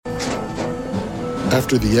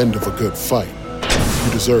After the end of a good fight,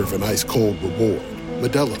 you deserve an ice-cold reward.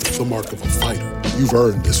 Modelo is the mark of a fighter. You've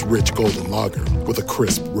earned this rich golden lager with a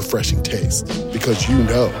crisp, refreshing taste. Because you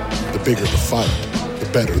know, the bigger the fight, the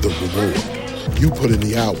better the reward. You put in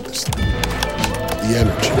the hours, the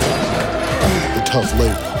energy, the tough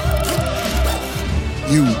labor.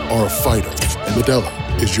 You are a fighter, and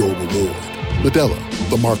Modelo is your reward. Modelo,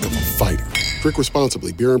 the mark of a fighter. Drink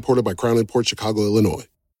responsibly. Beer imported by Crown Imports, Chicago, Illinois.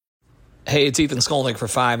 Hey, it's Ethan Skolnick for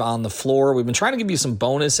 5 on the Floor. We've been trying to give you some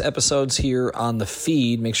bonus episodes here on the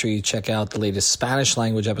feed. Make sure you check out the latest Spanish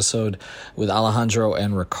language episode with Alejandro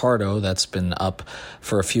and Ricardo. That's been up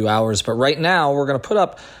for a few hours. But right now, we're going to put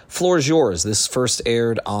up Floor's Yours. This first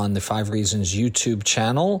aired on the 5 Reasons YouTube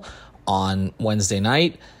channel on Wednesday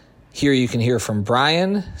night. Here you can hear from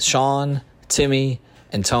Brian, Sean, Timmy,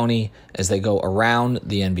 and Tony as they go around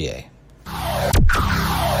the NBA.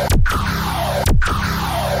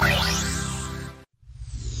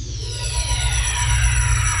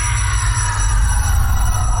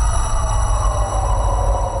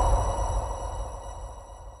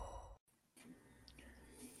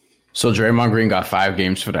 So Draymond Green got 5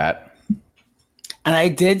 games for that. And I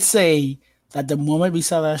did say that the moment we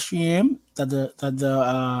saw that stream, that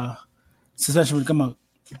the suspension would come out.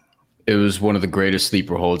 It was one of the greatest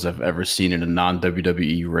sleeper holds I've ever seen in a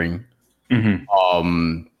non-WWE ring.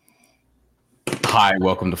 Mm-hmm. Hi,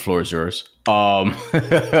 welcome to Floor is Yours. I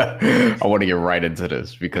want to get right into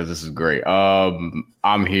this because this is great.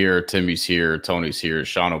 I'm here, Timmy's here, Tony's here,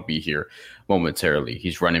 Sean will be here momentarily.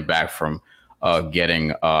 He's running back from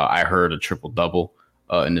getting, I heard, a triple-double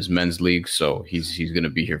in his men's league, so he's going to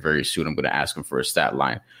be here very soon. I'm going to ask him for a stat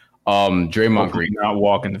line. Draymond Green. Not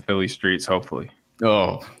walking the Philly streets, hopefully.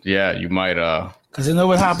 Oh, yeah, you might. Because you know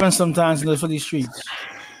what happens sometimes in the Philly streets.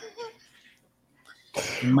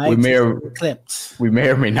 We may or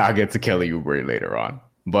may not get to Kelly Oubre later on.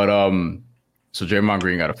 But so Draymond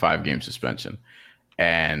Green got a 5-game suspension.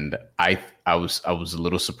 And I was a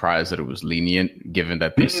little surprised that it was lenient, given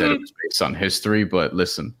that they said it was based on history. But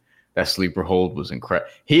listen, that sleeper hold was incredible.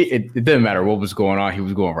 It didn't matter what was going on. He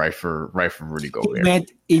was going right for Rudy Gobert. He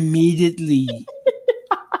went immediately.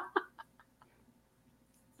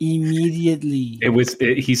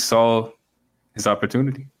 He saw his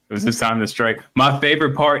opportunity. It was his time to strike. My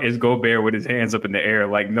favorite part is Gobert with his hands up in the air.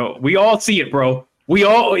 Like, no, we all see it, bro.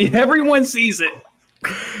 Everyone sees it.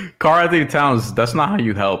 Karl-Anthony Towns, that's not how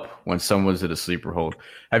you help when someone's in a sleeper hold.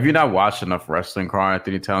 Have you not watched enough wrestling,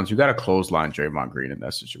 Karl-Anthony Towns? You got to clothesline Draymond Green in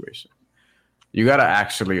that situation. You got to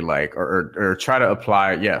actually or try to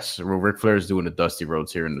apply. Yes, Ric Flair is doing the Dusty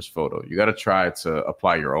Rhodes here in this photo. You got to try to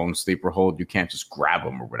apply your own sleeper hold. You can't just grab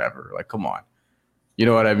them or whatever. Like, come on. You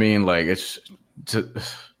know what I mean? Like, it's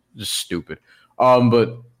just stupid.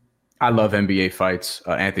 But I love NBA fights.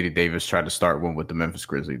 Anthony Davis tried to start one with the Memphis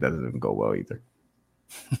Grizzlies. That didn't go well either.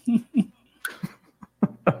 Do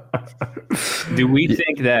you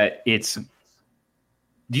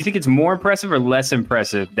think it's more impressive or less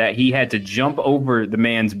impressive that he had to jump over the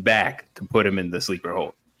man's back to put him in the sleeper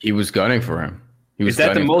hold? He was gunning for him. Is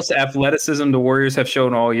that the most athleticism the Warriors have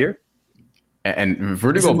shown all year? And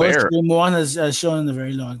Rudy Gobert one has shown in a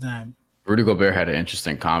very long time. Rudy Gobert had an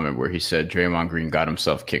interesting comment where he said Draymond Green got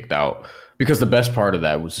himself kicked out because the best part of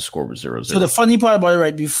that was the score was 0-0. So the funny part about it,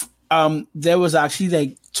 right, there was actually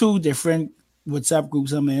like 2 different WhatsApp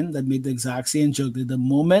groups I'm in that made the exact same joke. That the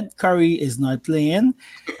moment Curry is not playing,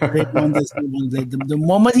 the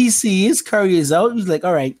moment he sees Curry is out, he's like,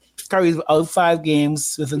 all right, Curry's out 5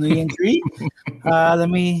 games with a knee injury. Let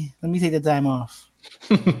me take the time off.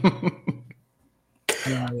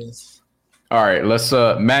 All right, let's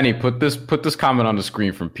Manny, put this comment on the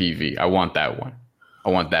screen from PV. I want that one. I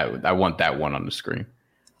want that one on the screen.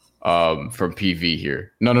 From PV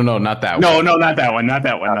here. No, not that one. No, not that one. Not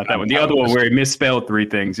that one. The other one where he misspelled 3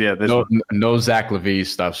 things. Yeah. No Zach LaVine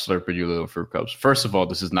stuff slurping you little fruit cups. First of all,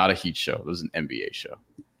 this is not a Heat show. This is an NBA show.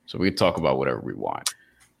 So we can talk about whatever we want.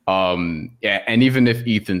 Yeah, and even if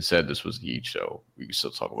Ethan said this was a Heat show, we can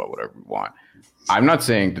still talk about whatever we want. I'm not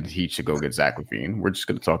saying that the Heat should go get Zach LaVine. We're just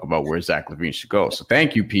going to talk about where Zach LaVine should go. So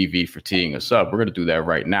thank you, PV, for teeing us up. We're going to do that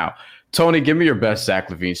right now. Tony, give me your best Zach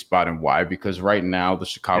LaVine spot and why, because right now the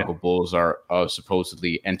Chicago Bulls are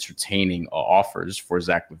supposedly entertaining offers for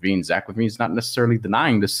Zach LaVine. Zach LaVine's not necessarily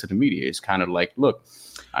denying this to the media. It's kind of like, look,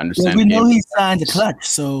 I understand. Well, we know he signed the clutch,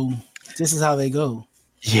 so this is how they go.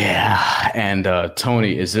 Yeah, and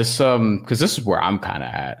Tony, is this because this is where I'm kind of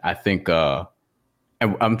at. I think, and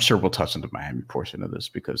I'm sure we'll touch on the Miami portion of this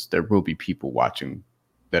because there will be people watching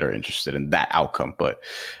that are interested in that outcome. But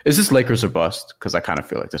is this Lakers or bust? Because I kind of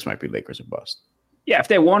feel like this might be Lakers or bust. Yeah, if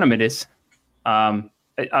they want him, it is.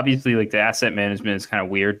 obviously, like the asset management is kind of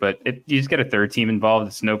weird, but if you just get a third team involved,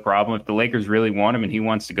 it's no problem. If the Lakers really want him and he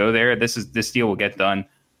wants to go there, this deal will get done.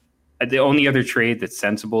 The only other trade that's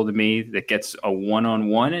sensible to me that gets a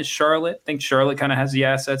one-on-one is Charlotte. I think Charlotte kind of has the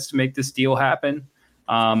assets to make this deal happen.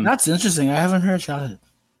 That's interesting. I haven't heard Charlotte.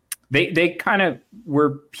 They kind of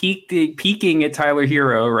were peaking at Tyler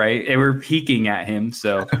Hero, right? They were peaking at him.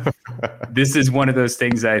 So this is one of those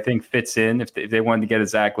things that I think fits in. If they wanted to get a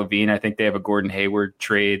Zach LaVine, I think they have a Gordon Hayward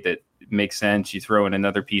trade that makes sense. You throw in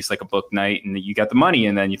another piece like a Book Knight, and you got the money,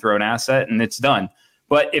 and then you throw an asset, and it's done.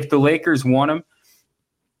 But if the Lakers want him,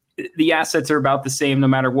 the assets are about the same no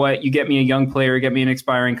matter what. You get me a young player, get me an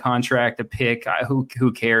expiring contract, a pick.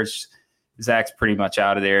 Who cares? Zach's pretty much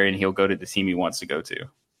out of there, and he'll go to the team he wants to go to.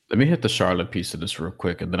 Let me hit the Charlotte piece of this real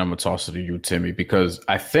quick, and then I'm going to toss it to you, Timmy, because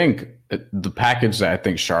I think the package that I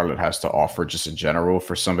think Charlotte has to offer just in general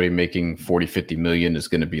for somebody making 40, 50 million is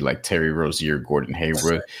going to be like Terry Rozier, Gordon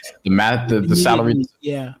Hayward. The salary,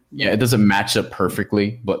 it doesn't match up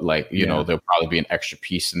perfectly, but like, you know, there'll probably be an extra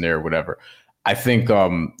piece in there or whatever. I think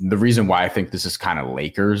the reason why I think this is kind of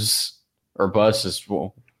Lakers or bust is,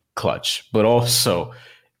 well, clutch, but also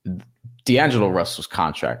D'Angelo Russell's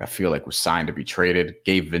contract, I feel like, was signed to be traded.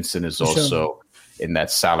 Gabe Vincent is also in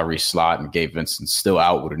that salary slot, and Gabe Vincent's still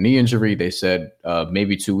out with a knee injury. They said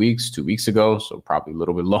maybe 2 weeks ago, so probably a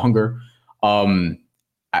little bit longer.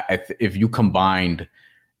 If you combined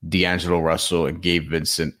D'Angelo Russell and Gabe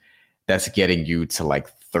Vincent, that's getting you to like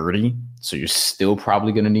 30. So you're still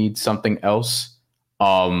probably going to need something else.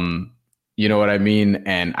 You know what I mean?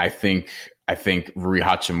 And I think Rui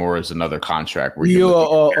Hachimura is another contract where you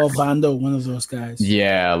or Vando, one of those guys.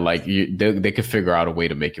 Yeah, like they could figure out a way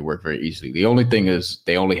to make it work very easily. The only thing is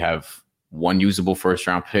they only have one usable first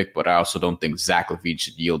round pick, but I also don't think Zach LaVine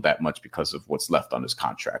should yield that much because of what's left on his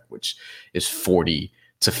contract, which is 40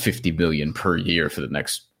 to 50 million per year for the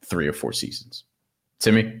next 3 or 4 seasons.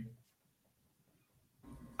 Timmy?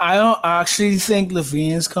 I don't actually think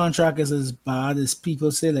LaVine's contract is as bad as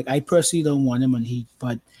people say. Like, I personally don't want him on Heat,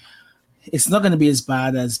 but it's not going to be as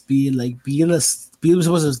bad as Beal. Like, Beal was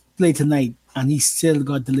supposed to play tonight, and he still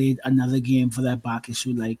got delayed another game for that back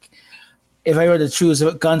issue. Like, if I were to choose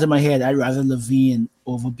a gun to my head, I'd rather LaVine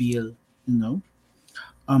over Beal. You know,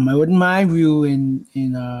 I wouldn't mind Rue in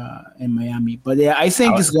Miami, but yeah, I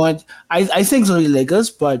think it's going. I think it's going to be Lakers,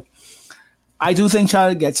 but I do think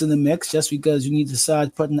Charlotte gets in the mix just because you need to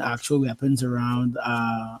start putting actual weapons around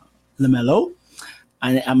LaMelo.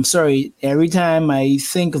 And I'm sorry, every time I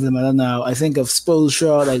think of LaMelo now, I think of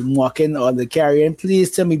Spoelstra like walking on the carrion.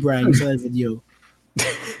 Please tell me, Brian, you saw that video.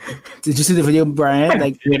 Did you see the video, Brian?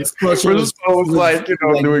 Like Spoelstra was like, you know,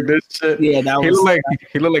 like, doing this shit. Yeah, that was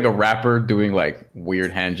he looked like a rapper doing like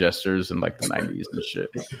weird hand gestures in like the 90s and shit.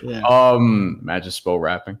 Yeah. Imagine Spo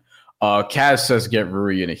rapping. Kaz says get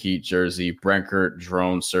Rui in a Heat jersey. Brenkert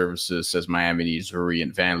Drone Services says Miami needs Rui,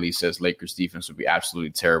 and Van Lee says Lakers defense would be absolutely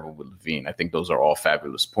terrible with LaVine. I think those are all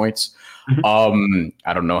fabulous points. I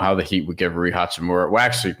don't know how the Heat would get Rui Hachimura. Well,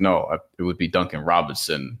 actually, no, it would be Duncan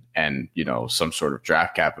Robinson and, you know, some sort of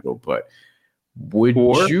draft capital. But would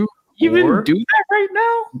you even do that right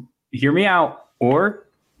now? Hear me out. Or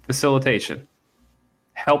facilitation.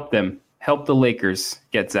 Help the Lakers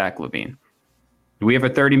get Zach LaVine. We have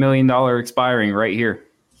a $30 million expiring right here.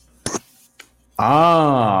 We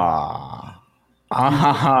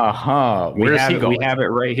have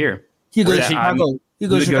it right here. He goes to Chicago. He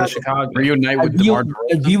goes to Chicago. Reunite with DeMar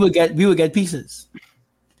DeRozan. We would get pieces.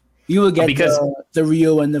 You would get because the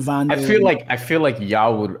Rio and the Vando. I feel like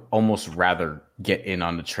y'all would almost rather get in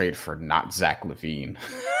on the trade for not Zach LaVine.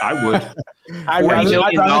 I would. I'd rather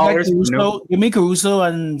get Caruso. Give me Caruso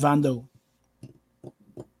and Vando.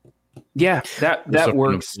 Yeah, that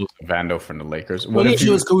works. Vando from the Lakers. Well, the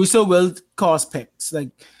issue is Caruso will cost picks. Like,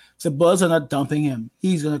 the Bulls are not dumping him.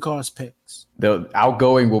 He's going to cost picks. The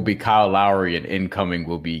outgoing will be Kyle Lowry, and incoming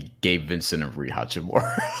will be Gabe Vincent and Rui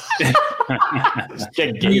Hachimura.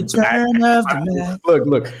 Get Gabe back.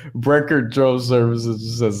 Look. Brenkert Drone Services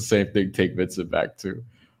just says the same thing. Take Vincent back too.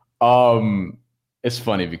 It's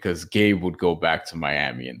funny because Gabe would go back to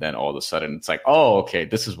Miami, and then all of a sudden it's like, oh, okay,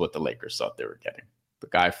 this is what the Lakers thought they were getting. The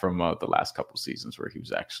guy from the last couple seasons where he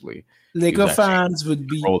was actually fans would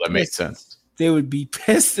be role that made sense. They would be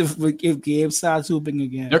pissed if Gabe starts hooping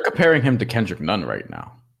again. They're comparing him to Kendrick Nunn right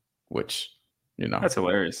now, which, you know, that's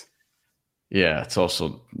hilarious. Yeah, it's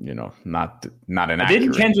also, you know, not an.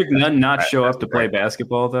 Didn't Kendrick Nunn not show up to play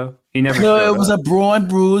basketball though? He never. No, it was a brawn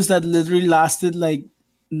bruise that literally lasted like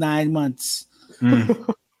 9 months. And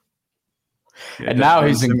now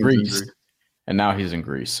he's in Greece. And now he's in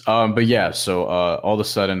Greece. But yeah, so all of a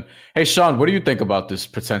sudden, hey, Sean, what do you think about this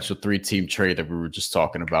potential 3-team trade that we were just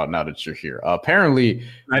talking about now that you're here? Apparently,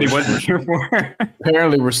 he wasn't here for.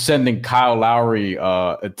 Apparently, we're sending Kyle Lowry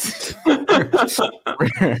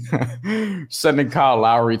sending Kyle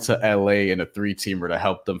Lowry to LA in a 3-teamer to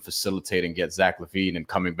help them facilitate and get Zach LaVine, and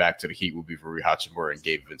coming back to the Heat will be Rui Hachimura and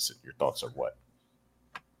Gabe Vincent. Your thoughts are what?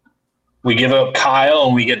 We give up Kyle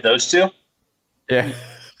and we get those two? Yeah.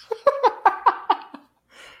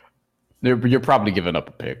 You're probably giving up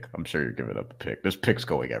a pick. I'm sure you're giving up a pick. There's picks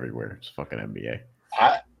going everywhere. It's fucking NBA.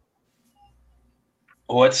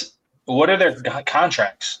 What are their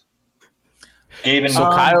contracts? Gabe and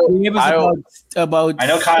Kyle about I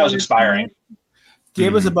know Kyle's expiring.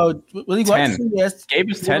 Gabe was about 10. 3 years.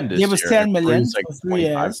 Gabe is 10 this Gabe was year. 10 million Like for 3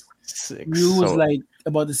 years. 6. You was like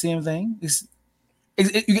about the same thing.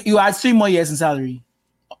 You add 3 more years in salary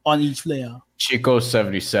on each player. Chico's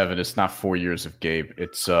 77. It's not 4 years of Gabe.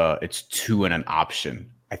 It's 2 and an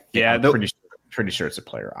option. I'm pretty sure it's a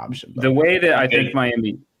player option. The way that I think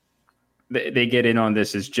Miami they get in on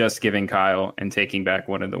this is just giving Kyle and taking back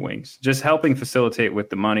one of the wings, just helping facilitate with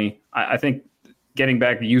the money. I think getting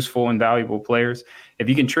back useful and valuable players. If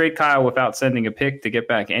you can trade Kyle without sending a pick to get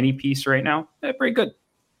back any piece right now, pretty good.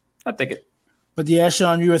 I think it. But yeah,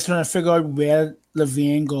 Sean, you were trying to figure out where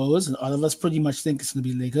LaVine goes, and all of us pretty much think it's going to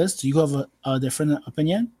be Lakers. Do you have a different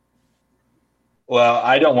opinion? Well,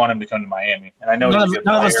 I don't want him to come to Miami, and I know none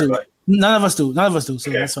of us do. But... None of us do. So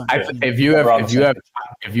that's fine. If you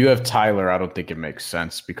have Tyler, I don't think it makes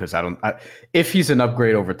sense because if he's an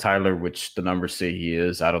upgrade over Tyler, which the numbers say he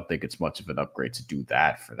is, I don't think it's much of an upgrade to do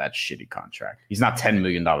that for that shitty contract. He's not $10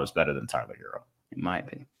 million better than Tyler Hero, in my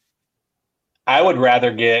opinion. I would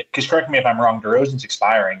rather because correct me if I'm wrong, DeRozan's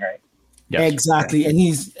expiring, right? Yes, exactly, and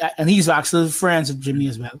he's actually friends with Jimmy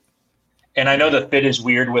as well. And I know the fit is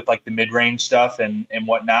weird with like the mid-range stuff and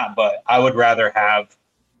whatnot, but I would rather have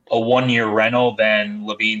a 1-year rental than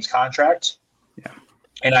LaVine's contract. Yeah.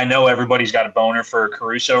 And I know everybody's got a boner for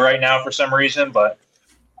Caruso right now for some reason, but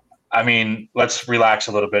I mean, let's relax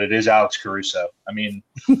a little bit. It is Alex Caruso. I mean,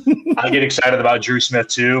 I get excited about Drew Smith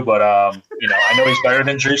too, but I know he's better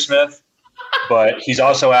than Drew Smith, but he's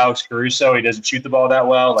also Alex Caruso. He doesn't shoot the ball that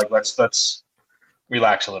well. Like let's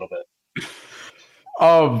relax a little bit.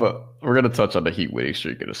 We're gonna touch on the Heat winning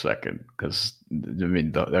streak in a second because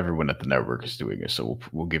everyone at the network is doing it, so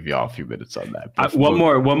we'll give y'all a few minutes on that. One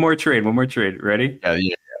more trade. Ready?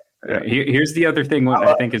 Yeah. Here's the other thing.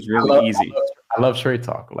 I think is really easy. I love trade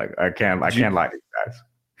talk. Like I can't lie to you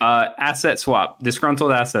guys. Asset swap,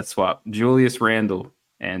 disgruntled asset swap. Julius Randle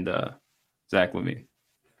and Zach LaVine.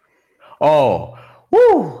 Oh,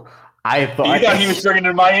 woo! I thought he was bringing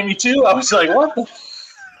to Miami too. I was like, what?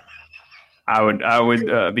 I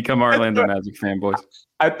would become Orlando Magic fanboys.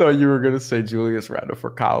 I thought you were going to say Julius Randle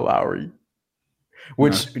for Kyle Lowry,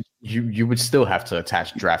 which you would still have to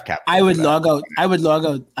attach draft cap. I would log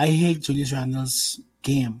out. I hate Julius Randle's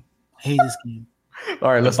game. I hate this game.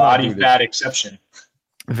 All right, let's body fat exception.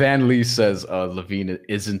 Van Lee says LaVine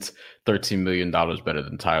isn't $13 million better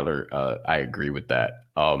than Tyler. I agree with that.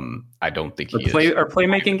 I don't think he is. Our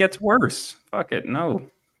playmaking gets worse. Fuck it. No.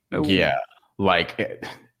 Yeah, like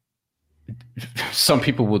some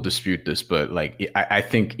people will dispute this, but like I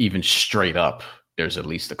think even straight up, there's at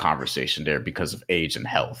least a conversation there because of age and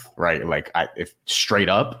health, right? Like if straight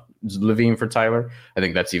up LaVine for Tyler, I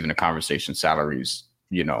think that's even a conversation. Salaries,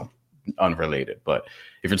 unrelated. But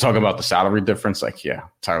if you're talking about the salary difference, like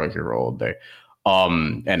Tyler Hero all day.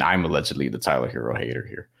 And I'm allegedly the Tyler Hero hater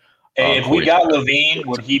here. Hey, if we got LaVine,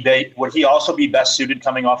 would he also be best suited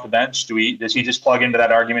coming off the bench? Does he just plug into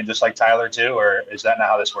that argument just like Tyler too, or is that not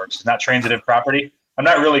how this works? It's not transitive property. I'm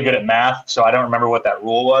not really good at math, so I don't remember what that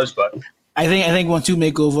rule was, but I think once you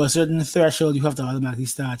make over a certain threshold, you have to automatically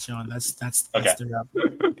start, Sean. That's okay. The rap.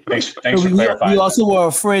 Thanks for clarifying. We also were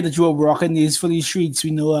afraid that you were walking these Philly streets.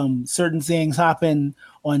 We know certain things happen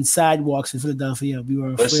on sidewalks in Philadelphia. We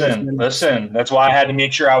were afraid. Listen. That's why I had to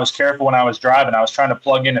make sure I was careful when I was driving. I was trying to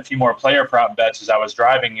plug in a few more player prop bets as I was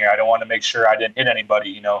driving here. I don't want to make sure I didn't hit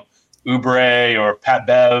anybody, Oubre or Pat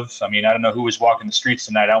Bev. I mean, I don't know who was walking the streets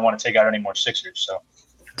tonight. I don't want to take out any more Sixers. So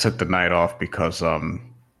took the night off because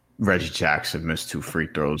Reggie Jackson missed 2 free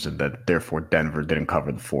throws, and that therefore Denver didn't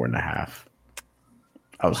cover the 4.5.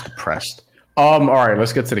 I was depressed. All right,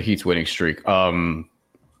 let's get to the Heat's winning streak.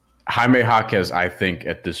 Jaime Jaquez, I think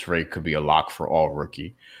at this rate could be a lock for all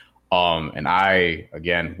rookie. And I,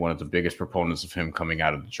 again, one of the biggest proponents of him coming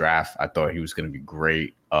out of the draft. I thought he was going to be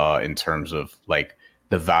great in terms of like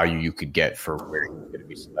the value you could get for where he was going to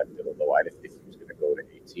be selected. Although I didn't think he was going to go to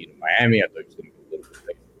 18 in Miami, I thought he was going to go a little bit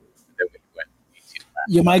later. And then when he went 18 in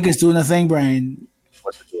Your mic is doing a thing, Brian.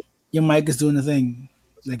 What's it doing? Your mic is doing a thing.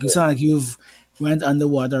 Like you sound like you've went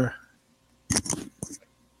underwater.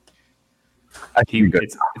 I should be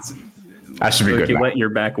good. I should be good. You let your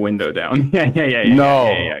back window down. Yeah.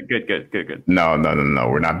 No. Yeah. Good. No.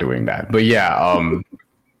 We're not doing that. But yeah.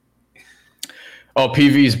 Oh,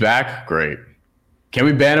 PV's back. Great. Can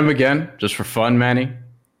we ban him again just for fun, Manny?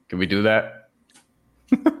 Can we do that?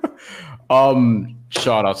 Sean,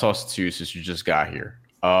 I'll toss it to you since you just got here.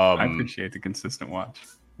 I appreciate the consistent watch.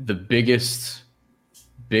 The biggest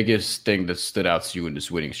thing that stood out to you in this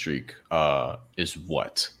winning streak is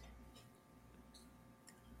what?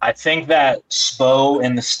 I think that Spo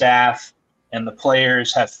and the staff and the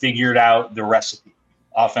players have figured out the recipe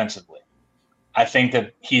offensively. I think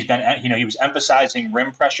that he was emphasizing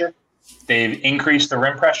rim pressure. They've increased the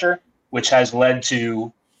rim pressure, which has led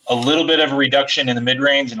to a little bit of a reduction in the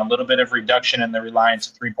mid-range and a little bit of reduction in the reliance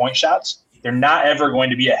of three-point shots. They're not ever going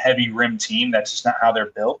to be a heavy rim team. That's just not how they're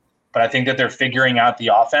built. But I think that they're figuring out the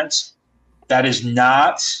offense. That is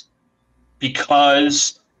not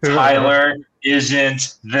because Tyler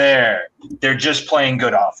isn't there. They're just playing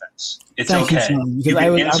good offense. It's Thank okay. You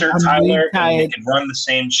can insert Tyler and really they can run the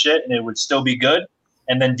same shit and it would still be good.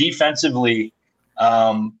 And then defensively,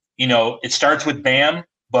 it starts with Bam,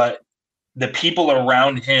 but the people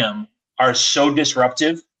around him are so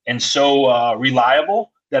disruptive and so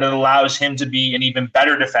reliable that it allows him to be an even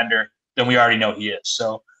better defender than we already know he is.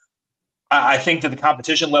 So I think that the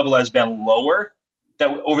competition level has been lower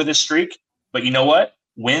over this streak. But you know what?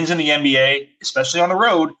 Wins in the NBA, especially on the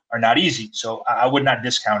road, are not easy. So I would not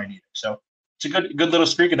discount it either. So it's a good little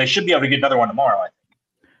streak, and they should be able to get another one tomorrow, I think.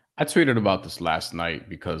 I tweeted about this last night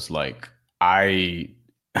because,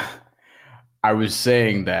 I was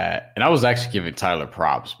saying that, and I was actually giving Tyler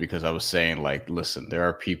props because I was saying, listen, there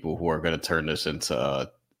are people who are going to turn this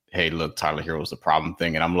into, hey, look, Tyler Hero's the problem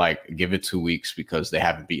thing. And I'm like, give it 2 weeks because they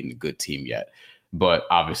haven't beaten a good team yet. But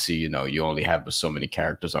obviously, you only have so many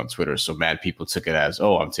characters on Twitter. So mad people took it as,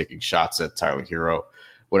 oh, I'm taking shots at Tyler Hero,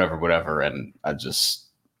 whatever. And it's just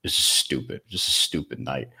stupid. Just a stupid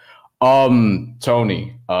night.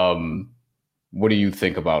 Tony, what do you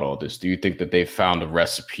think about all this? Do you think that they've found a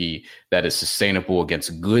recipe that is sustainable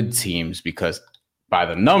against good teams? Because by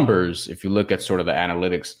the numbers, if you look at sort of the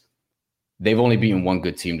analytics, they've only beaten one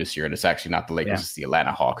good team this year. And it's actually not the Lakers, It's the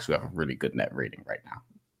Atlanta Hawks, who have a really good net rating right now.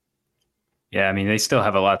 Yeah, I mean, they still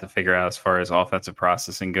have a lot to figure out as far as offensive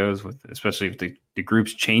processing goes, especially with the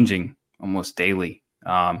groups changing almost daily.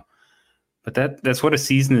 But that's what a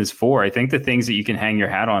season is for. I think the things that you can hang your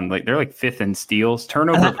hat on, they're like fifth in steals,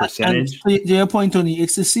 turnover percentage. And to your point, Tony,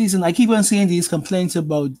 it's the season. I keep on seeing these complaints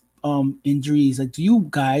about injuries. Do you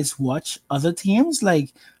guys watch other teams? Look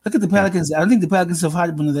at the Pelicans. I don't think the Pelicans have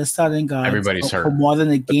had one of their starting guys. Everybody's hurt for more than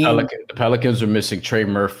a game. The Pelicans are missing Trey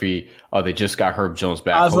Murphy. They just got Herb Jones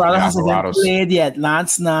back. Alvarado hasn't played yet.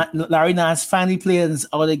 Larry Nance finally played and is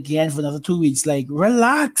out again for another 2 weeks.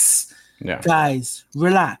 Relax, guys,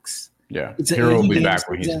 relax. Yeah, Hero will be back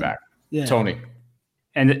when he's back. Yeah. Tony.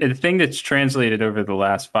 And the thing that's translated over the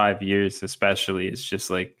last 5 years, especially, is just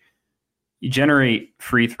you generate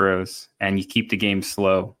free throws and you keep the game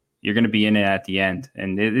slow. You're going to be in it at the end.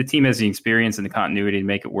 And the team has the experience and the continuity to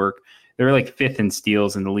make it work. They're fifth in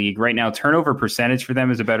steals in the league. Right now, turnover percentage for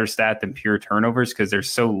them is a better stat than pure turnovers because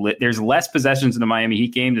there's less possessions in the Miami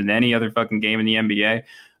Heat game than any other fucking game in the NBA.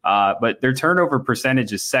 But their turnover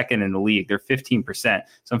percentage is second in the league. They're 15%.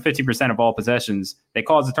 So 50% of all possessions, they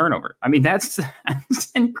cause a turnover. I mean, that's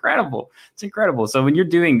incredible. It's incredible. So when you're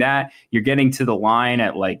doing that, you're getting to the line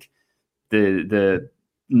at the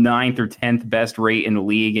 9th or 10th best rate in the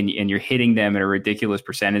league, and you're hitting them at a ridiculous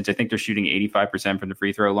percentage. I think they're shooting 85% from the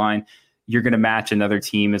free throw line. You're going to match another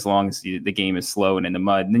team as long as the game is slow and in the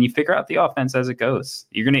mud. And then you figure out the offense as it goes.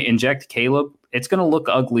 You're going to inject Caleb. It's going to look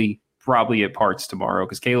ugly probably at parts tomorrow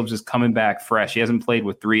because Caleb's just coming back fresh. He hasn't played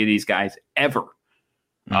with 3 of these guys ever.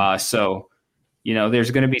 So,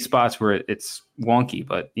 there's going to be spots where it's wonky,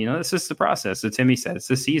 but, this is the process. As Timmy said, it's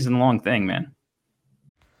a season-long thing, man.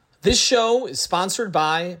 This show is sponsored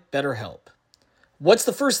by BetterHelp. What's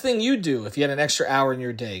the first thing you'd do if you had an extra hour in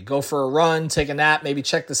your day? Go for a run, take a nap, maybe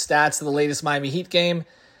check the stats of the latest Miami Heat game?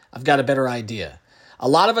 I've got a better idea. A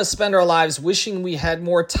lot of us spend our lives wishing we had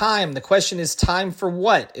more time. The question is, time for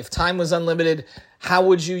what? If time was unlimited, how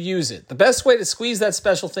would you use it? The best way to squeeze that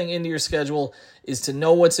special thing into your schedule is to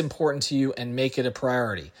know what's important to you and make it a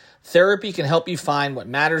priority. Therapy can help you find what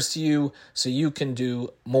matters to you so you can do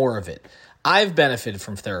more of it. I've benefited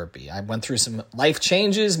from therapy. I went through some life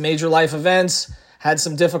changes, major life events, had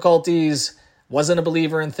some difficulties, Wasn't a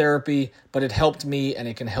believer in therapy, but it helped me and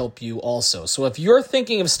it can help you also. So if you're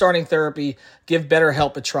thinking of starting therapy, give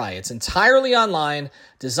BetterHelp a try. It's entirely online,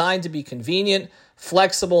 designed to be convenient,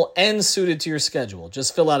 flexible, and suited to your schedule.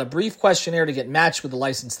 Just fill out a brief questionnaire to get matched with a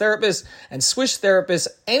licensed therapist and switch therapists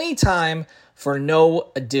anytime for no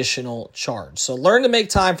additional charge. So learn to make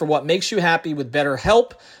time for what makes you happy with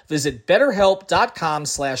BetterHelp. Visit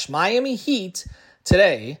BetterHelp.com/Miami Heat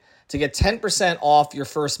today to get 10% off your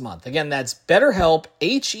first month. Again, that's BetterHelp,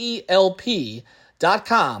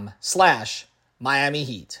 HELP.com/Miami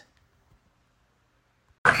Heat.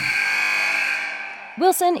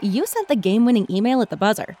 Wilson, you sent the game-winning email at the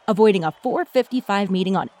buzzer, avoiding a 4:55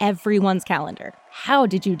 meeting on everyone's calendar. How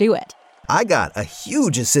did you do it? I got a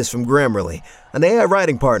huge assist from Grammarly, an AI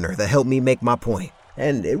writing partner that helped me make my point.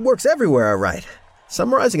 And it works everywhere I write.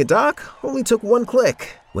 Summarizing a doc only took one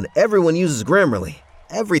click. When everyone uses Grammarly,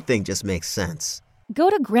 everything just makes sense. Go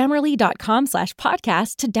to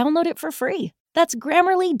Grammarly.com/podcast to download it for free. That's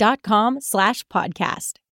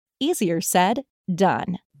Grammarly.com/podcast. Easier said,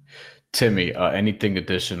 done. Timmy, anything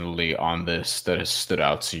additionally on this that has stood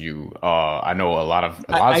out to you? I know a lot's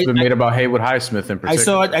been made about Haywood Highsmith in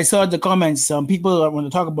particular. I saw the comments. Some people want to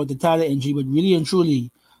talk about the Tyler injury, but really and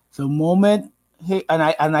truly, the moment.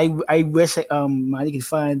 I wish I could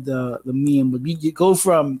find the meme. But you go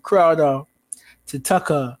from Crowder to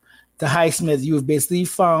Tucker to Highsmith. You've basically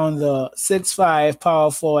found the 6'5"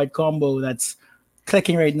 power forward combo that's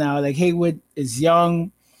clicking right now. Like Haywood is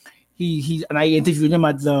young. He and I interviewed him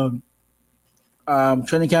at the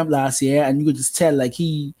training camp last year, and you could just tell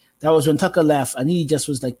that was when Tucker left, and he just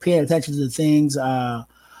was like paying attention to the things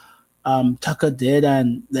Tucker did,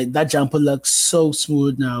 and like that jumper looks so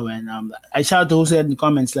smooth now. And I shout out to who said in the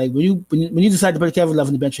comments, like when you decide to put Kevin Love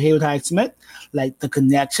on the bench for Haywood Highsmith, like the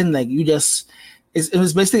connection, like it was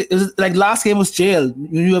like last game was jail.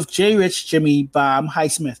 You have Jay Rich, Jimmy, Bam,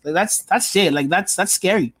 Highsmith. Like that's jail. Like that's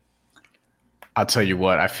scary. I'll tell you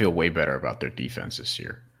what, I feel way better about their defense this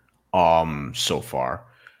year, so far.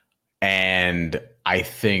 And I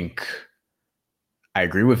think I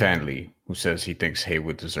agree with Anley, who says he thinks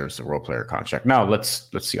Haywood deserves the role player contract. Now, let's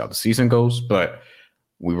see how the season goes, but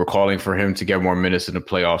we were calling for him to get more minutes in the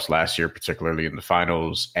playoffs last year, particularly in the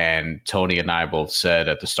finals. And Tony and I both said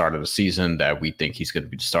at the start of the season that we think he's going to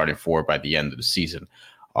be the starting forward by the end of the season.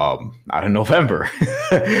 Out of November.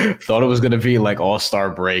 Thought it was going to be like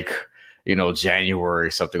All-Star break, January,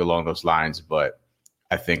 something along those lines. But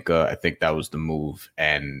I think that was the move.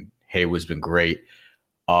 And Haywood's been great.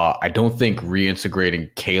 I don't think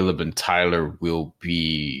reintegrating Caleb and Tyler will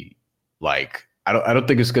be like, I don't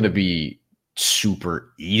think it's going to be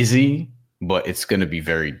super easy, but it's going to be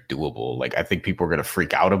very doable. Like, I think people are going to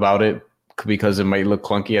freak out about it because it might look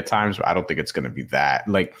clunky at times, but I don't think it's going to be that,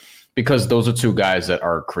 like, because those are two guys that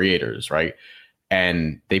are creators, right?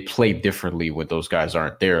 And they play differently when those guys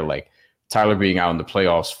aren't there. Like, Tyler being out in the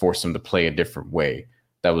playoffs forced him to play a different way.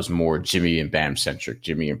 That was more Jimmy and Bam centric,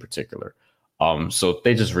 Jimmy in particular. So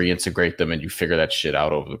they just reintegrate them and you figure that shit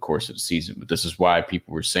out over the course of the season. But this is why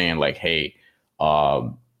people were saying, like, hey,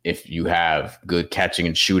 if you have good catching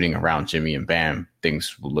and shooting around Jimmy and Bam,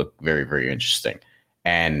 things will look very, very interesting.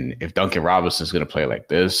 And if Duncan Robinson is going to play like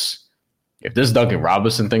this, if this Duncan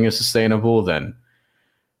Robinson thing is sustainable, then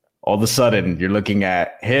all of a sudden you're looking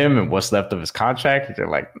at him and what's left of his contract. You're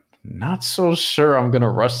like, not so sure I'm going to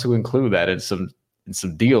rush to include that in some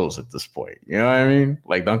deals at this point. You know what I mean?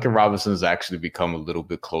 Like, Duncan Robinson has actually become a little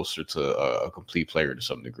bit closer to a complete player to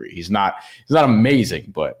some degree. He's not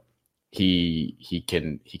amazing, but he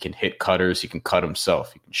can hit cutters. He can cut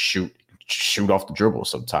himself. He can shoot off the dribble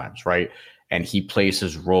sometimes, right? And he plays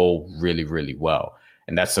his role really, really well.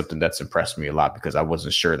 And that's something that's impressed me a lot because I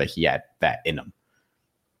wasn't sure that he had that in him.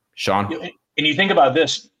 Sean? And you think about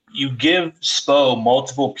this, you give Spo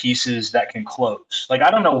multiple pieces that can close. Like,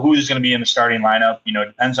 I don't know who's going to be in the starting lineup. It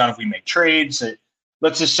depends on if we make trades.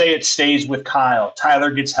 Let's just say it stays with Kyle.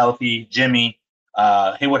 Tyler gets healthy, Jimmy,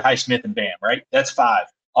 Haywood Highsmith, and Bam, right? That's 5.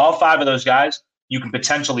 All 5 of those guys you can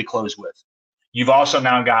potentially close with. You've also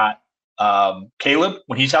now got Caleb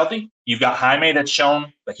when he's healthy. You've got Jaime that's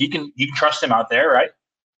shown that you can trust him out there, right?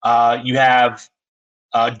 You have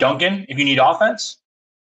Duncan if you need offense.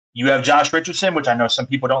 You have Josh Richardson, which I know some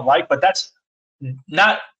people don't like, but that's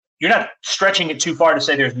not – you're not stretching it too far to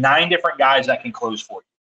say there's 9 different guys that can close for you.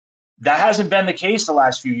 That hasn't been the case the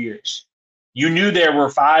last few years. You knew there were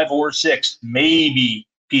 5 or 6 maybe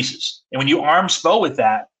pieces. And when you arm Spo with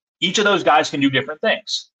that, each of those guys can do different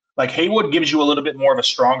things. Like, Haywood gives you a little bit more of a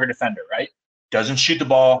stronger defender, right? Doesn't shoot the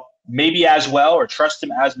ball maybe as well or trust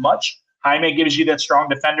him as much. Jaime gives you that strong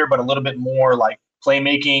defender, but a little bit more like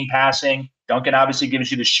playmaking, passing. Duncan obviously gives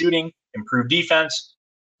you the shooting. improve defense.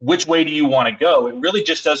 Which way do you want to go? It really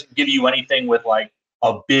just doesn't give you anything with like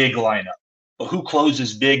a big lineup. But who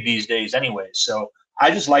closes big these days anyways? So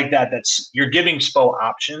I just like that. You're giving Spo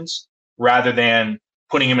options rather than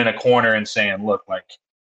putting him in a corner and saying, look, like,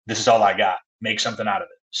 this is all I got. Make something out of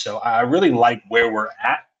it. So I really like where we're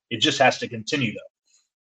at. It just has to continue,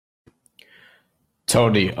 though.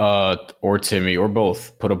 Tony or Timmy or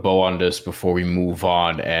both, put a bow on this before we move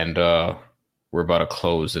on. And we're about to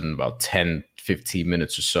close in about 10, 15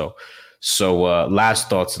 minutes or so. So last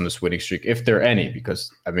thoughts on this winning streak, if there are any,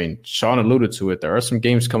 because, I mean, Sean alluded to it. There are some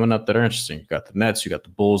games coming up that are interesting. You got the Nets, you got the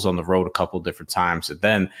Bulls on the road a couple different times. And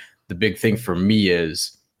then the big thing for me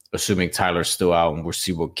is, assuming Tyler's still out and we'll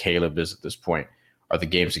see what Caleb is at this point, are the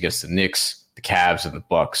games against the Knicks, the Cavs, and the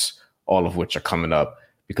Bucks, all of which are coming up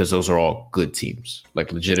because those are all good teams,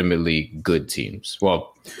 like legitimately good teams.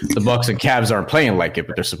 Well, the Bucks and Cavs aren't playing like it,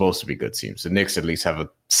 but they're supposed to be good teams. The Knicks at least have a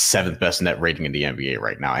 7th best net rating in the NBA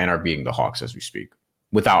right now and are beating the Hawks as we speak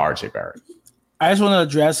without RJ Barrett. I just want to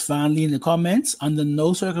address finally in the comments, under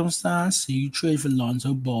no circumstance do you trade for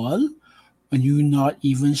Lonzo Ball when you're not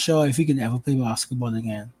even sure if he can ever play basketball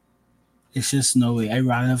again. It's just no way. I'd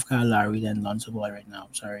rather have Kyle Lowry than Lonzo Ball right now.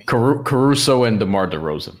 I'm sorry. Caruso and DeMar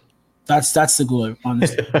DeRozan. That's the goal,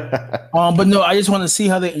 honestly. But no, I just want to see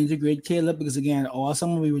how they integrate Caleb because, again, all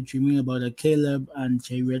summer we were dreaming about a Caleb and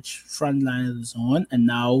Jay Rich front line of the zone. And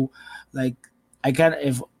now, like, I can't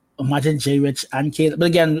imagine Jay Rich and Caleb. But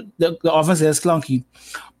again, the offense is clunky.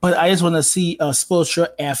 But I just want to see a Spoelstra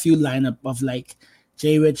FU lineup of, like,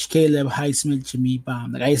 Jay Rich, Caleb, Highsmith, Jimmy,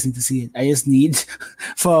 Bam. Like, I just need to see it. I just need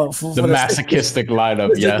for the masochistic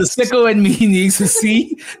lineup. Yes, the sicko in me needs to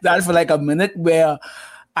see that for like a minute. Where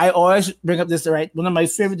I always bring up this right. One of my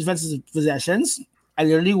favorite defensive possessions. I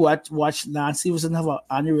literally watched Lance Stevenson have an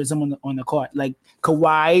aneurysm on the court. Like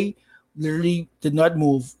Kawhi literally did not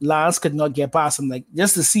move. Lance could not get past him. Like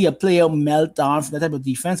just to see a player melt down from that type of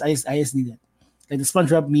defense, I just need it. Like the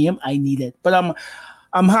SpongeBob meme, I need it. But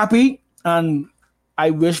I'm happy and I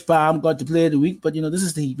wish Bam got to play of the week, but this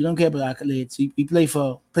is the Heat. We don't care about accolades. We play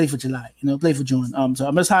for July, play for June. So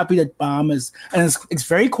I'm just happy that Bam is, and it's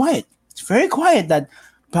very quiet. It's very quiet that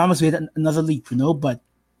Bam has made another leap, But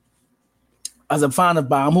as a fan of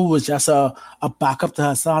Bam, who was just a backup to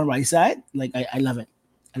Hassan Whiteside, like I love it.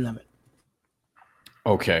 I love it.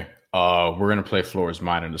 Okay. We're gonna play Floor is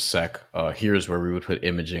Mine in a sec. Here's where we would put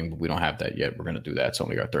imaging, but we don't have that yet. We're gonna do that. It's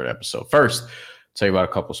only our 3rd episode. First, tell you about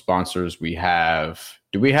a couple sponsors. Do we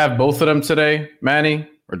have both of them today, Manny?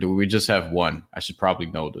 Or do we just have one? I should probably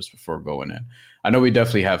know this before going in. I know we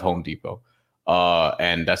definitely have Home Depot.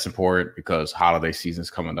 And that's important because holiday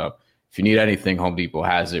season's coming up. If you need anything, Home Depot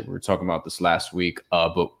has it. We were talking about this last week.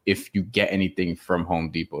 But if you get anything from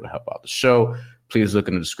Home Depot to help out the show, please look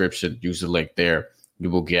in the description. Use the link there. You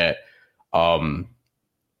will get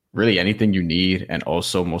really anything you need. And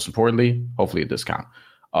also, most importantly, hopefully a discount.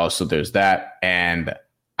 So there's that. And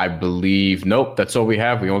I believe, nope, that's all we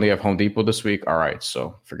have. We only have Home Depot this week. All right.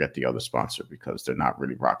 So forget the other sponsor because they're not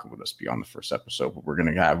really rocking with us beyond the first episode.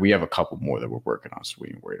 But we have a couple more that we're working on. So we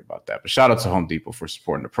ain't worried about that. But shout out to Home Depot for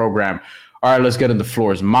supporting the program. All right, let's get into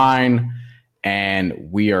Floor is Mine. And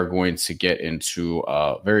we are going to get into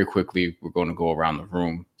very quickly. We're going to go around the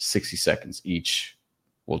room, 60 seconds each.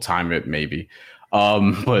 We'll time it maybe.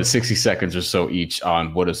 But 60 seconds or so each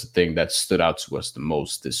on what is the thing that stood out to us the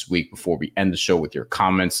most this week. Before we end the show with your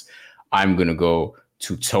comments, I'm going to go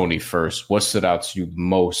to Tony first. What stood out to you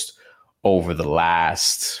most over the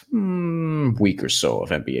last week or so of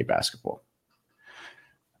NBA basketball?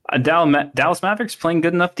 Dallas Mavericks playing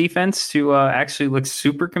good enough defense to actually look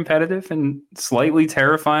super competitive and slightly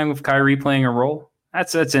terrifying with Kyrie playing a role.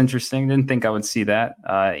 That's interesting. Didn't think I would see that.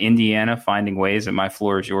 Indiana finding ways that my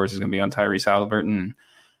floor is yours is going to be on Tyrese Halliburton.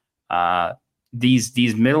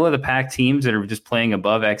 These middle of the pack teams that are just playing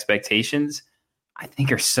above expectations, I think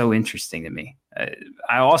are so interesting to me.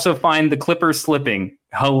 I also find the Clippers slipping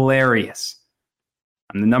hilarious.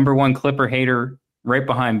 I'm the number one Clipper hater right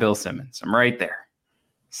behind Bill Simmons. I'm right there.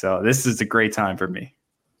 So this is a great time for me.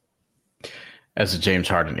 As a James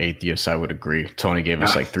Harden atheist, I would agree. Tony gave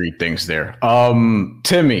us like 3 things there.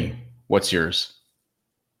 Timmy, what's yours?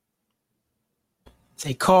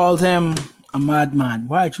 They called him a madman.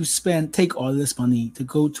 Why did you take all this money to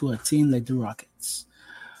go to a team like the Rockets?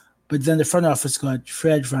 But then the front office got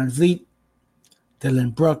Fred VanVleet,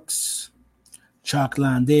 Dylan Brooks, Chuck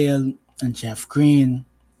Landale, and Jeff Green.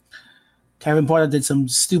 Kevin Porter did some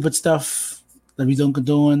stupid stuff that we don't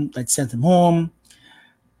condone, that sent him home.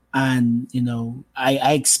 And,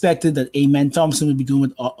 I expected that Amen Thompson would be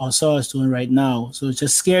doing what Osar is doing right now. So it's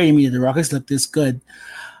just scaring me that the Rockets look this good.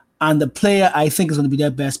 And the player I think is going to be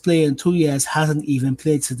their best player in 2 years hasn't even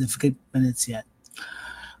played significant minutes yet.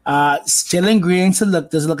 Jalen Green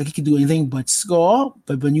doesn't look like he can do anything but score.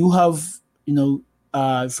 But when you have,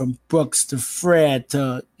 from Brooks to Fred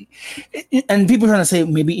to, and people trying to say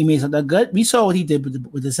maybe Ime's not that good. We saw what he did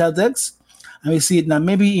with the Celtics, and we see it now.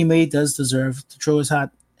 Maybe Ime does deserve to throw his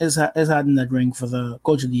hat in that ring for the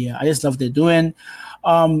Coach of the Year. I just love what they're doing.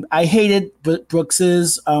 I hated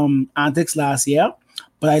Brooks's antics last year,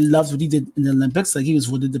 but I loved what he did in the Olympics. Like, he was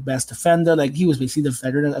voted the best defender. Like, he was basically the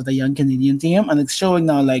veteran of the young Canadian team, and it's showing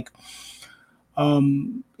now. Like,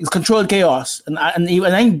 it's controlled chaos. And I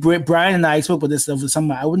think Brian and I spoke about this over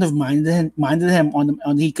summer. I wouldn't have minded him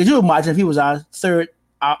on the Heat. Could you imagine if he was our third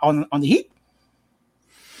on the Heat?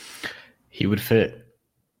 He would fit.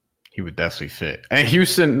 He would definitely fit. And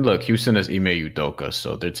Houston has Ime Udoka,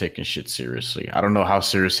 so they're taking shit seriously. I don't know how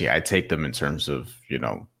seriously I take them in terms of,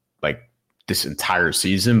 like this entire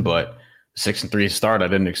season, but 6-3 start I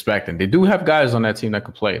didn't expect. And they do have guys on that team that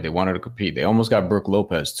could play. They wanted to compete. They almost got Brook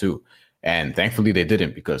Lopez too. And thankfully they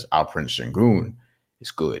didn't, because Alperen Sengun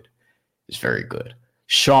is good. It's very good.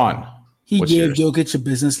 Sean. He gave Jokic a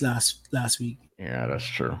business last week. Yeah, that's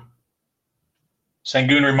true.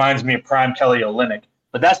 Sengun reminds me of prime Kelly Olynyk.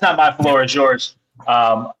 But that's not my floor, it's yours.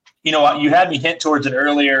 You had me hint towards it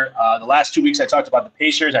earlier. The last 2 weeks I talked about the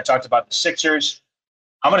Pacers. I talked about the Sixers.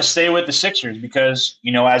 I'm going to stay with the Sixers because,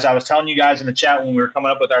 as I was telling you guys in the chat when we were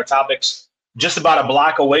coming up with our topics, just about a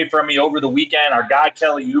block away from me over the weekend, our guy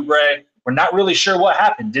Kelly Oubre, we're not really sure what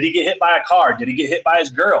happened. Did he get hit by a car? Did he get hit by his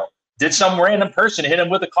girl? Did some random person hit him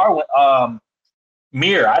with a car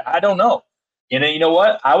mirror? I don't know. And you know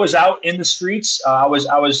what? I was out in the streets. I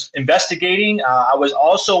was investigating. I was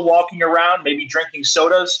also walking around, maybe drinking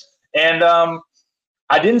sodas. And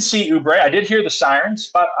I didn't see Oubre. I did hear the sirens,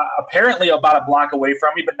 but apparently about a block away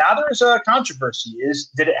from me. But now there is a controversy.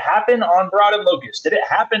 Did it happen on Broad and Locust? Did it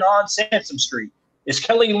happen on Sansom Street? Is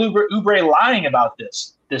Kelly Oubre lying about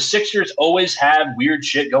this? The Sixers always have weird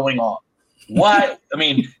shit going on. Why? I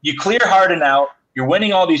mean, you clear Harden out. You're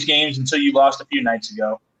winning all these games until you lost a few nights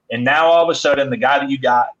ago. And now all of a sudden, the guy that you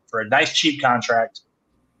got for a nice cheap contract,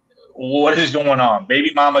 what is going on?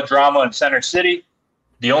 Baby mama drama in Center City.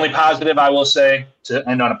 The only positive I will say, to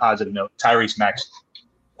end on a positive note, Tyrese Maxey.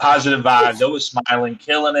 Positive vibes. Always smiling,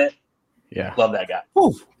 killing it. Yeah. Love that guy.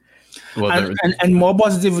 Ooh. Well, and more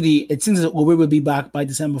positivity. It seems that we will be back by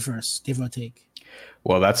December 1st, give or take.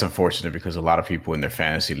 Well, that's unfortunate because a lot of people in their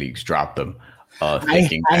fantasy leagues dropped them. I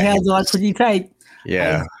held on pretty tight.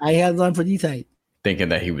 Yeah. I held on pretty tight. Thinking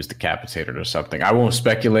that he was decapitated or something. I won't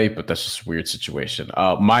speculate, but that's just a weird situation.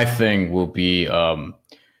 My thing will be, for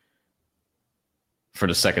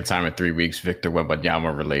the second time in 3 weeks, Victor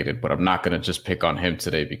Wembanyama related, but I'm not going to just pick on him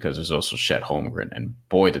today because there's also Chet Holmgren, and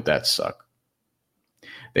boy, did that suck.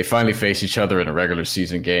 They finally faced each other in a regular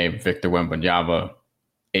season game. Victor Wembanyama,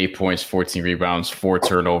 8 points, 14 rebounds, 4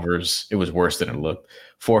 turnovers. It was worse than it looked.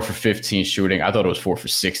 4 for 15 shooting. I thought it was 4 for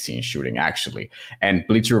 16 shooting, actually. And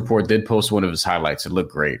Bleacher Report did post one of his highlights. It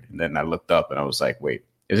looked great. And then I looked up and I was like, wait,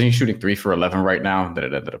 isn't he shooting 3 for 11 right now? And then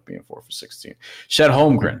it ended up being 4 for 16. Chet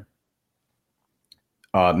Holmgren,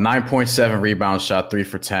 9.7 rebounds, shot 3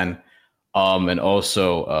 for 10. And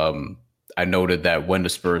also, I noted that when the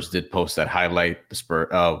Spurs did post that highlight,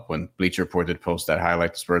 when Bleacher Report did post that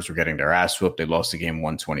highlight, the Spurs were getting their ass whooped. They lost the game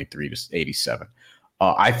 123-87.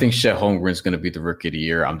 I think Chet Holmgren is going to be the Rookie of the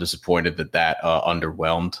Year. I'm disappointed that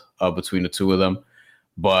underwhelmed between the two of them.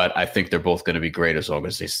 But I think they're both going to be great as long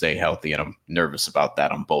as they stay healthy, and I'm nervous about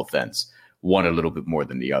that on both ends. One a little bit more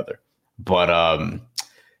than the other. But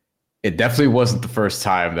it definitely wasn't the first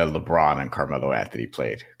time that LeBron and Carmelo Anthony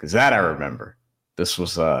played, because that I remember. This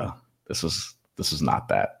was not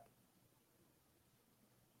that.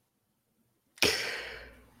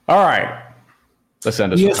 All right. Let's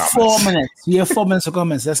end this with comments. 4 minutes. We have 4 minutes for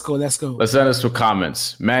comments. Let's go. Let's end this with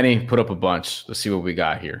comments. Manny, put up a bunch. Let's see what we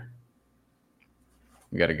got here.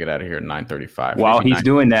 We got to get out of here at 9:35. While he's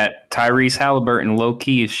doing that, Tyrese Halliburton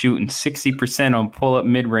low-key is shooting 60% on pull-up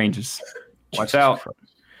mid-ranges. Watch out.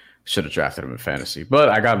 Should have drafted him in fantasy. But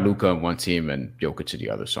I got Luka on one team and Jokic in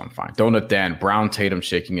the other, so I'm fine. Donut Dan, Brown, Tatum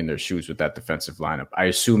shaking in their shoes with that defensive lineup. I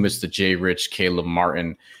assume it's the J. Rich, Caleb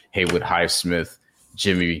Martin, Haywood Highsmith,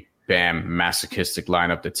 Jimmy Bam masochistic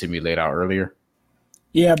lineup that Timmy laid out earlier.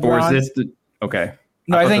 Yeah, Brown. Or is this the okay?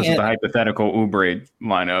 No, I think this is the hypothetical Oubre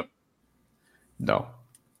lineup. No.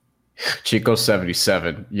 Chico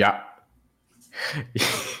 77. Yeah.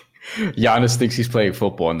 Giannis thinks he's playing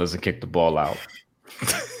football and doesn't kick the ball out.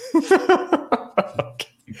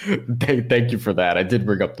 Thank you for that. I did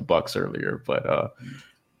bring up the Bucks earlier, but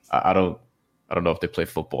I don't I don't know if they play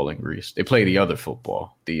football in Greece. They play the other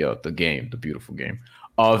football, the game, the beautiful game.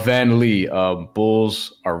 Van Lee,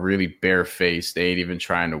 Bulls are really barefaced. They ain't even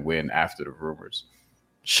trying to win after the rumors.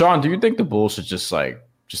 Sean, do you think the Bulls should just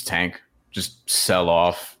tank, just sell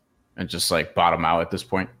off, and just like bottom out at this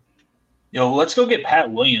point? Let's go get Pat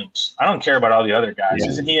Williams. I don't care about all the other guys. Yeah.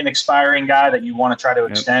 Isn't he an expiring guy that you want to try to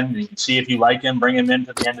extend? You can see if you like him, bring him in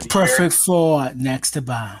to the end of the year. Perfect for next to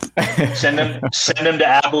bomb. Send him to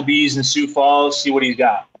Applebee's in Sioux Falls, see what he's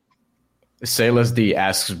got. Salas D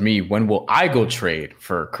asks me, when will I go trade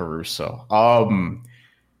for Caruso?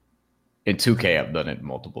 In 2K, I've done it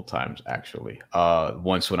multiple times, actually.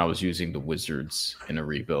 Once when I was using the Wizards in a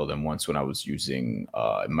rebuild, and once when I was using,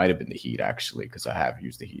 it might have been the Heat, actually, because I have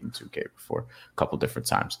used the Heat in 2K before a couple different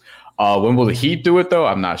times. When will the Heat do it, though?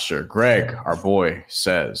 I'm not sure. Greg, our boy,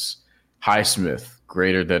 says, Highsmith,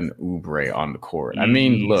 greater than Oubre on the court. I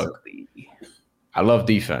mean, look, I love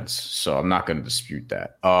defense, so I'm not going to dispute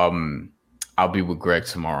that. I'll be with Greg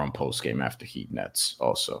tomorrow on postgame after Heat Nets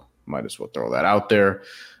also. Might as well throw that out there.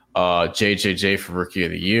 JJJ for Rookie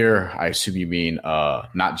of the Year. I assume you mean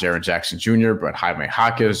not Jaren Jackson Jr., but Jaime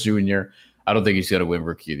Jaquez Jr. I don't think he's going to win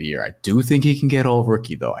Rookie of the Year. I do think he can get all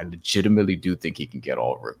rookie, though. I legitimately do think he can get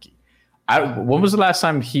all rookie. When was the last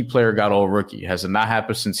time a Heat player got all rookie? Has it not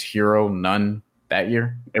happened since Hero Nunn that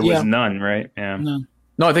year? It was Nunn, right? Yeah.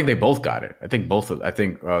 No, I think they both got it. I think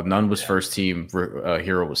Nunn was first team,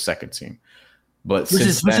 Hero was second team. But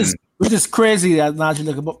which is crazy that now you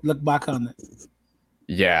look back on it.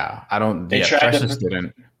 Yeah, I don't. They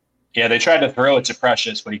didn't. Yeah, they tried to throw it to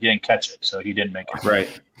Precious, but he didn't catch it, so he didn't make it.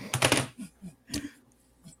 Right.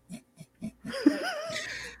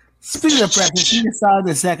 Speaking of Precious, he decided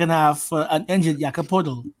the second half for an injured Jakob.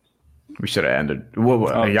 We should have ended.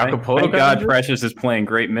 Jakob thank God Precious is playing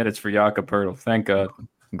great minutes for Jakob. Thank God.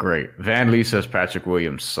 Great. Van Lee says Patrick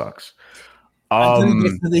Williams sucks.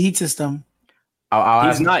 The Heat system.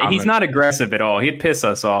 He's not aggressive at all. He'd piss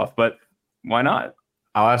us off, but why not?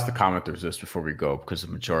 I'll ask the commenters this before we go, because the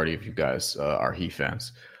majority of you guys are Heat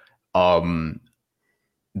fans. The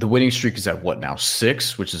winning streak is at what now?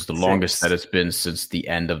 6, which is the longest that it's been since the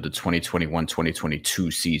end of the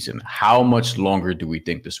 2021-2022 season. How much longer do we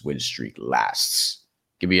think this win streak lasts?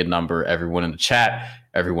 Give me a number, everyone in the chat,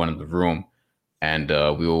 everyone in the room, and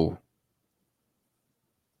we'll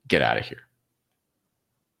get out of here.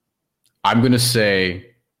 I'm going to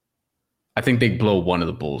say I think they blow one of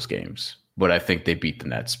the Bulls games, but I think they beat the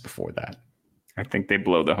Nets before that. I think they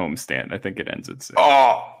blow the homestand. I think it ends at 6.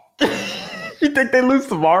 Oh, you think they lose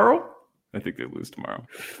tomorrow? I think they lose tomorrow.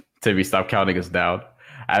 Timmy, stop counting us down.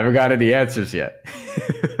 I haven't got any answers yet.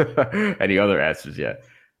 Any other answers yet?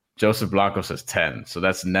 Joseph Blanco says 10. So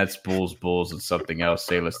that's Nets, Bulls, and something else.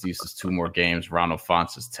 Salas D says 2 more games. Ronald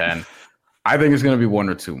Font says 10. I think it's going to be 1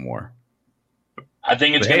 or 2 more. I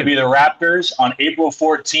think it's going to be the Raptors on April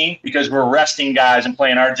 14th because we're resting guys and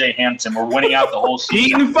playing RJ Hampton. We're winning out the whole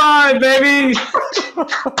season. Eating 5, baby.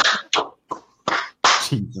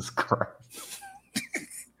 Jesus Christ.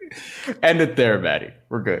 End it there, Maddie.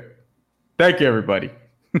 We're good. Thank you, everybody.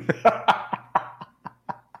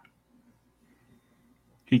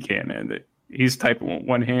 He can't end it. He's typing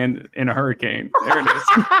one hand in a hurricane. There it is.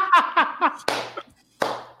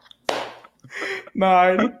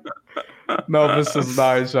 9. Melvin says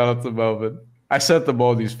 9. Shout out to Melvin. I sent them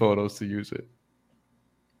all these photos to use it.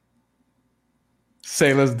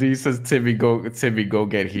 Sailors D says Timmy go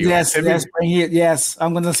get healed. Yes, Timmy, yes, bring it. Yes,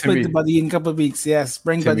 I'm gonna split the buddy in a couple of weeks. Yes,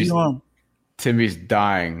 bring buddy home. Timmy's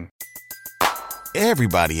dying.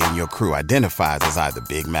 Everybody in your crew identifies as either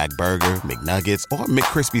Big Mac Burger, McNuggets, or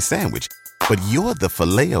McCrispy Sandwich, but you're the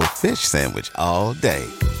Filet-O-Fish Sandwich all day.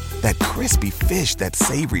 That crispy fish, that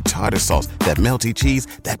savory tartar sauce, that melty cheese,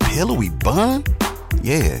 that pillowy bun.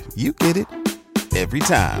 Yeah, you get it. Every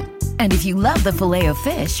time. And if you love the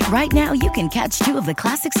Filet-O-Fish, right now you can catch 2 of the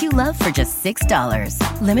classics you love for just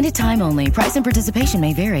 $6. Limited time only. Price and participation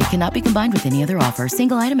may vary. Cannot be combined with any other offer.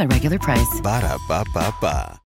 Single item at regular price. Ba-da-ba-ba-ba.